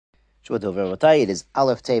It is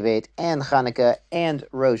Aleph Tevet and Chanukah and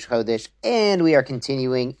Rosh Chodesh, and we are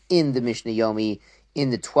continuing in the Mishnah Yomi in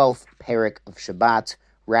the 12th parak of Shabbat,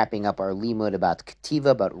 wrapping up our limud about Ketiva,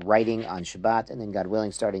 about writing on Shabbat, and then, God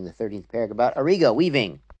willing, starting the 13th parak about Ariga,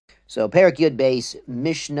 weaving. So, parak Yud Beis,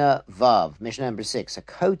 Mishnah Vav, Mishnah number 6,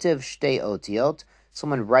 Hakotev Shtei Otiot,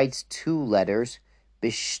 someone writes two letters,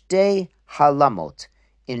 Bishtei Halamot,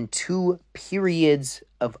 in two periods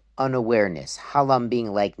of unawareness. Halam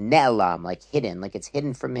being like ne'elam, like hidden, like it's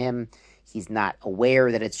hidden from him. He's not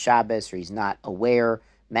aware that it's Shabbos, or he's not aware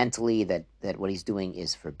mentally that what he's doing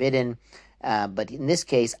is forbidden. But in this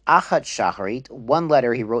case, achat shacharit, one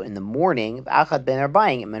letter he wrote in the morning, achat ben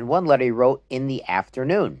arbayim, and one letter he wrote in the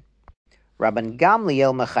afternoon. Rabban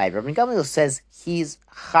Gamliel mechayev. Rabban Gamliel says he's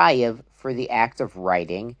chayev for the act of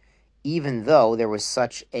writing, even though there was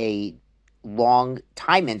such a long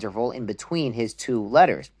time interval in between his two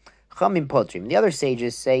letters. Chamim potrim. The other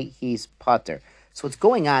sages say he's potter. So what's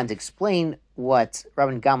going on to explain what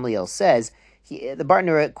Rabban Gamliel says, the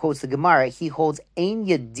Bartner quotes the Gemara, he holds ein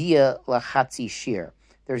yadia lachatzi shir.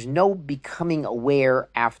 There's no becoming aware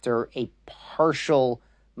after a partial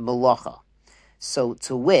malacha. So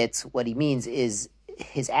to wit, what he means is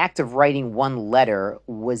his act of writing one letter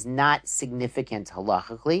was not significant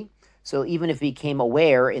halachically. So even if he became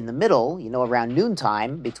aware in the middle, around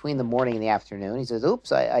noontime, between the morning and the afternoon, he says,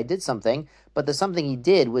 oops, I did something, but the something he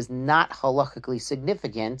did was not halakhically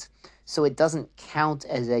significant, so it doesn't count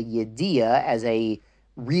as a yediyah, as a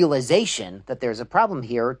realization that there's a problem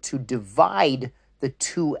here to divide the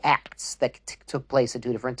two acts that took place at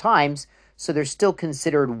two different times, so they're still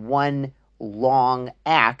considered one long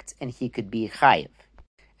act, and he could be chayiv.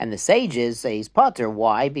 And the sages say he's potter.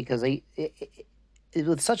 Why? Because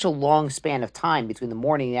with such a long span of time between the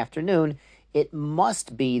morning and the afternoon, it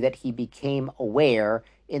must be that he became aware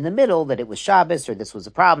in the middle that it was Shabbos, or this was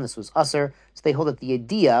a problem, this was Usr. So they hold that the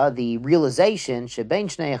idea, the realization, between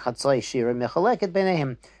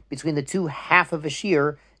the two half of a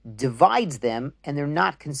shir, divides them, and they're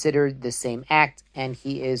not considered the same act, and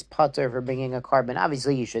he is pater for bringing a carbon.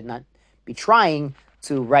 Obviously, you should not be trying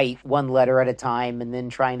to write one letter at a time, and then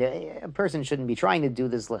a person shouldn't be trying to do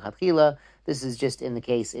this lechatchila. This is just in the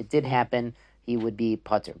case it did happen, he would be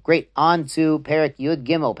pater. Great. On to Parak Yud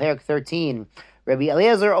Gimel, Parak 13. Rabbi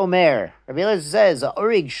Eliezer Omer. Rabbi Eliezer says,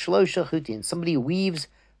 Orig shlosha chutin. Somebody weaves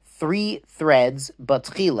 3 threads,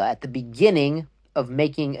 batchila, at the beginning of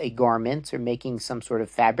making a garment or making some sort of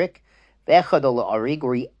fabric. Ve'echad ola orig,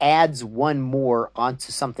 or he adds one more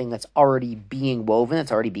onto something that's already being woven,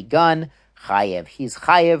 that's already begun. Chayev. He's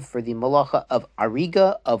chayev for the malacha of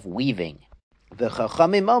ariga, of weaving. The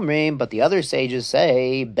Chachamim Omrim, but the other sages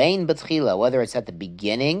say, Bein B'tchila, whether it's at the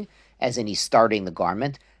beginning, as in he's starting the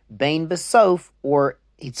garment, Bein B'sof, or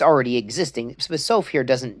it's already existing. B'sof here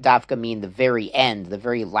doesn't dafka mean the very end, the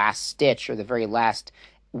very last stitch, or the very last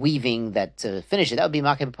weaving that to finish it. That would be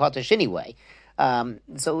Makeh B'Potash anyway.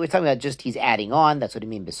 So we're talking about just he's adding on, that's what I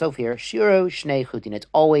mean B'sof here. Shiro Shnei Chutin, it's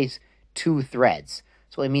always 2 threads.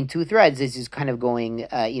 So what I mean 2 threads is he's kind of going,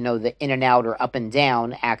 the in and out or up and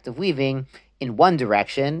down act of weaving in one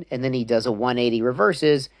direction, and then he does a 180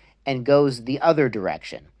 reverses and goes the other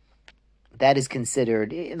direction. That is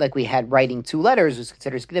considered, like we had writing 2 letters, was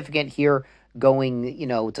considered significant. Here, going,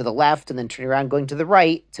 to the left and then turning around, going to the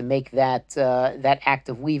right to make that act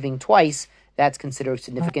of weaving twice. That's considered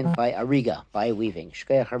significant by ariga, by weaving.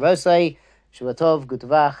 Shkoyach Rabosai, Shavua Tov,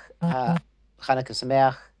 Gutavach, Chanukah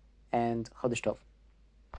Sameach, and Chodesh Tov.